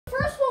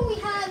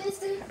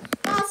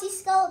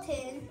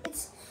skeleton.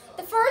 It's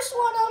the first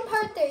one on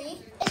part 3.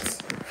 It has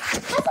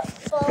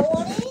a bow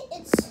on it.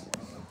 It's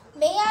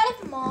made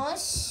out of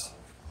moss.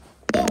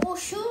 It will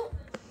shoot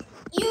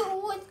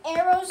you with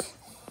arrows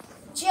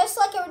just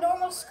like a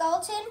normal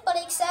skeleton, but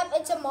except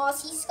it's a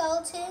mossy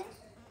skeleton.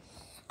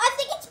 I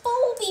think its bow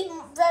will be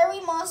very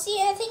mossy,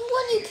 and I think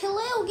when you kill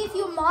it, it will give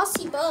you a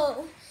mossy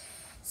bow.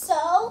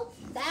 So,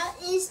 that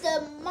is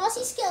the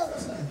mossy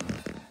skeleton.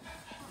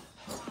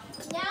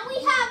 Now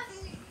we have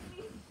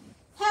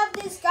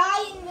this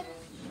guy in the...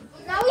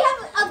 Now we have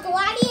a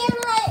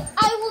gladiator,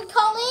 I would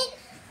call it.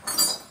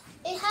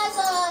 It has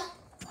a...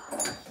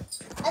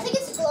 I think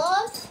it's a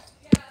glove.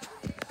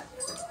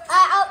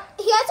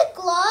 He has a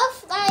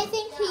glove that I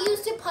think he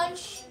used to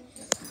punch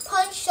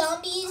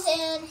zombies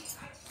and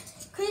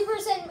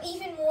creepers and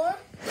even more.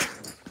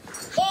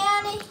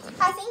 And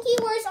I think he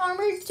wears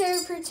armor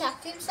to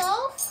protect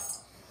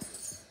himself.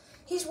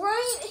 He's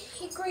wearing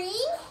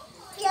green.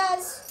 He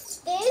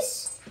has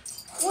this,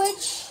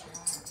 which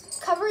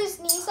covers his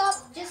knees up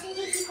just in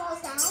case he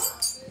falls down.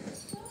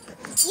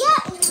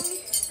 Yeah, and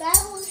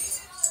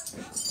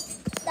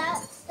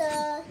that's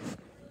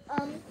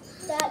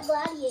that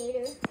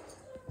gladiator.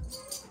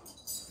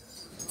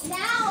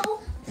 Now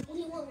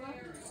we will run.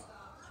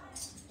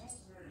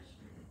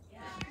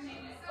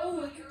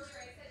 Oh,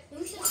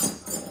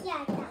 yeah,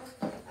 I can.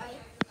 Right.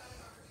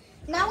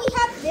 Now we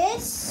have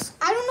this.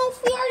 I don't know if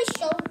we already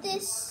showed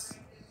this.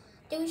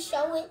 Did we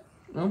show it?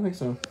 I don't think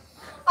so.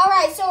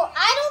 Alright, so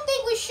I don't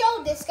think we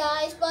showed this,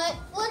 guys, but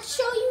let's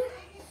show you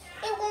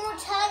it one more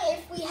time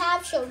if we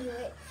have showed you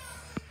it.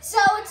 So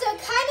it's a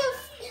kind of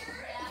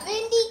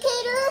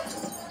vindicator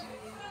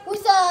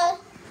with a,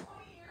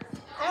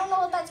 I don't know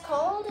what that's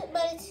called,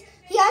 but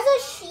he has a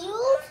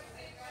shield.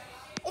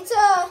 It's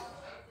a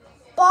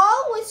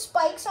ball with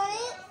spikes on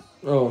it.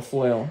 Oh, a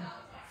flail.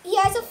 He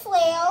has a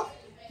flail.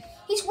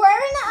 He's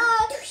wearing a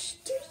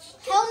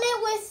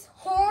helmet with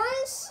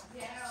horns.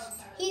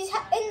 He's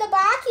in the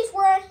back.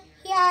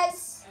 He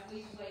has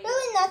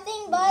really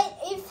nothing, but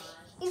if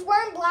he's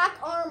wearing black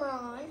armor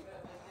on.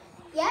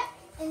 Yep,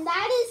 and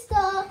that is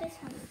the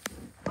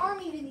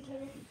army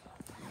vindicator.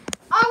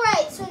 All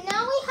right, so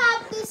now we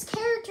have this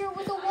character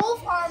with a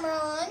wolf armor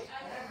on.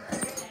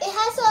 It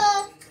has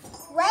a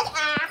red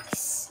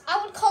axe.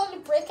 I would call it a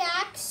brick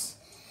axe.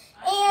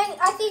 And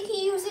I think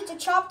he used it to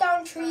chop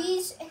down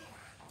trees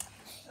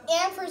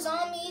and for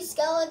zombies,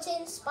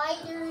 skeletons,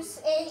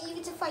 spiders, and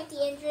even to fight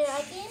the End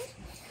Dragon.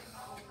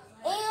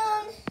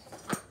 And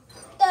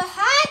the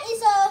hat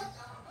is a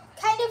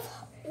kind of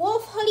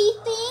wolf hoodie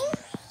thing.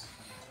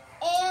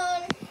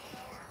 And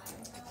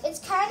it's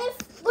kind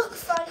of look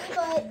funny,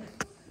 but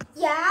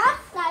yeah,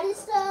 that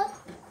is the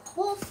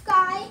wolf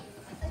guy.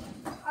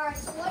 Alright,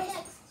 so what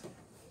next?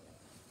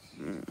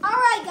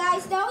 Alright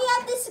guys, now we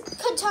have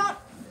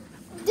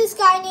this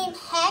guy named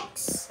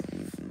Hex.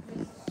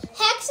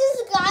 Hex is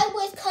a guy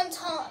with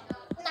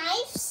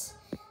knives,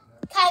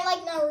 kind of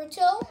like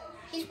Naruto.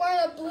 He's wearing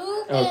a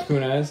blue... Oh,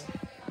 kunais?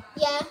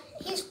 Yeah,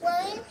 he's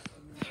wearing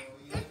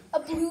a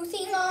blue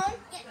thing on.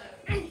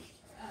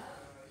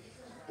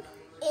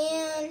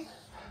 And...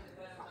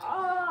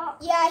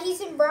 yeah, he's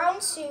in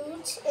brown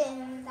suit,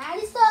 and that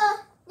is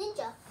the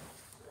ninja.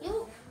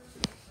 You.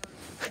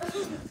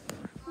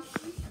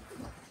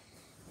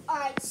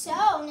 Alright, so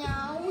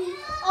now we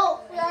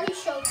already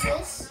showed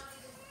this.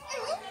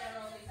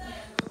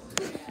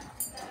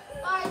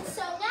 Alright,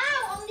 so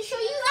now I'm going to show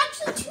you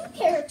actually 2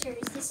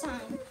 characters this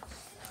time.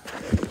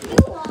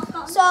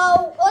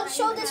 So, let's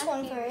show this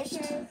one first.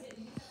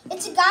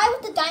 It's a guy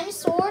with a diamond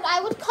sword.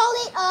 I would call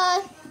it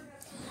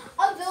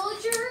a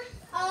villager.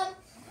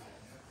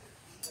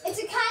 It's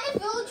a kind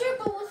of villager,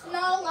 but with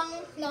not a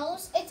long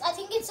nose. I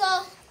think it's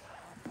a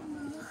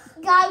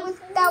guy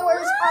that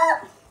wears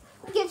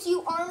gives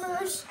you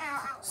armors,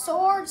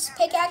 swords,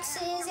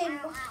 pickaxes, and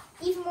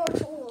even more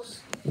tools.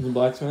 Is it a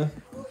blacksmith?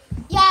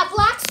 Yeah,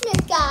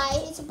 blacksmith guy.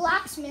 It's a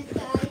blacksmith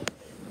guy.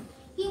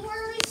 He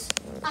wears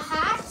a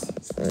hat,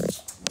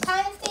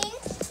 kind of thing.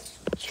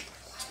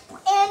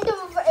 And the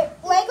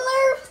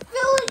regular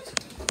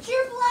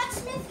villager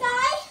blacksmith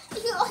guy,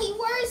 he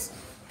wears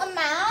a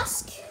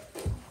mask,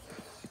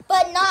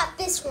 but not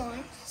this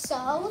one.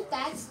 So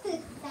that's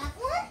that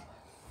one.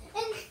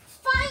 And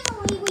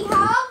finally, we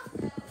have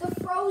the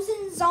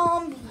frozen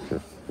zombie.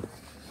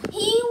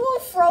 He will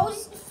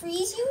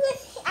freeze you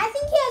with, I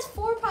think he has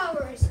 4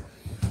 powers.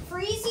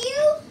 Freeze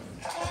you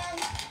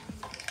and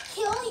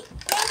kill you,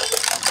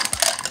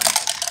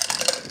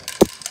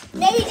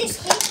 maybe just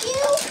hit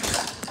you,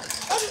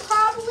 and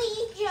probably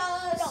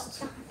just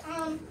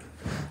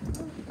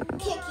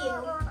kick you.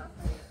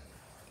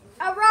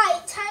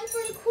 Alright, time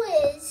for the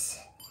quiz.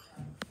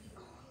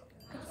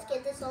 Let's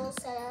get this all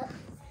set up.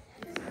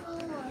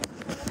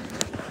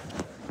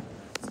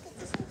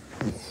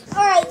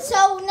 Alright,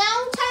 so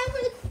now time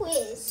for the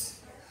quiz.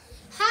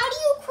 How do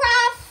you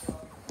craft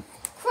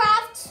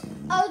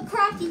a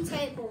crafting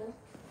table?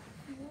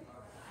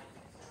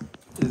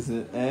 Is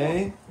it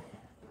A?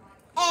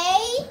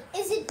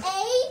 Is it A,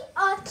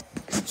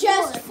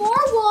 just 4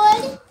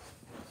 wood,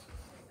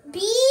 B,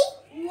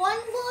 1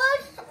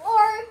 wood,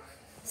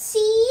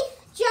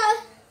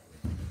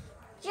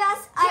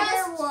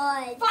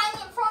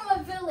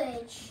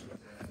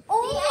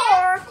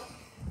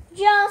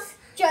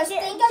 Just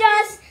think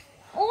of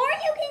or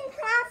you can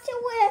craft it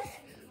with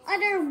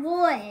other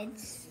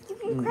woods. You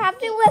can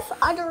craft it with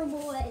other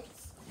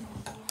woods.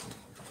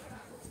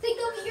 Think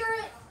of your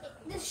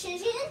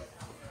decision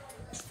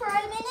for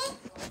a minute.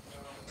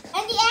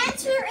 And the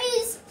answer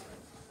is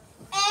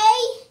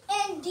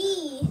A and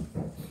D.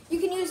 You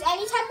can use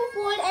any type of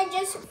wood and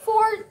just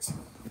fort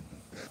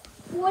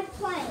wood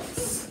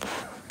planks.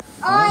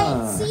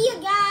 Alright, see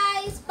you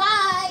guys.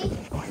 Bye.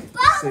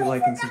 Say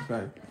like and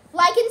subscribe.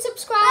 Like and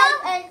subscribe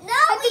and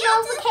hit the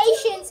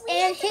notifications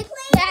and hit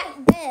that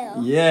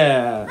bell.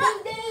 Yeah.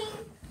 Ding, ding.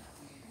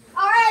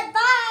 Alright,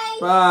 bye.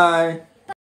 Bye.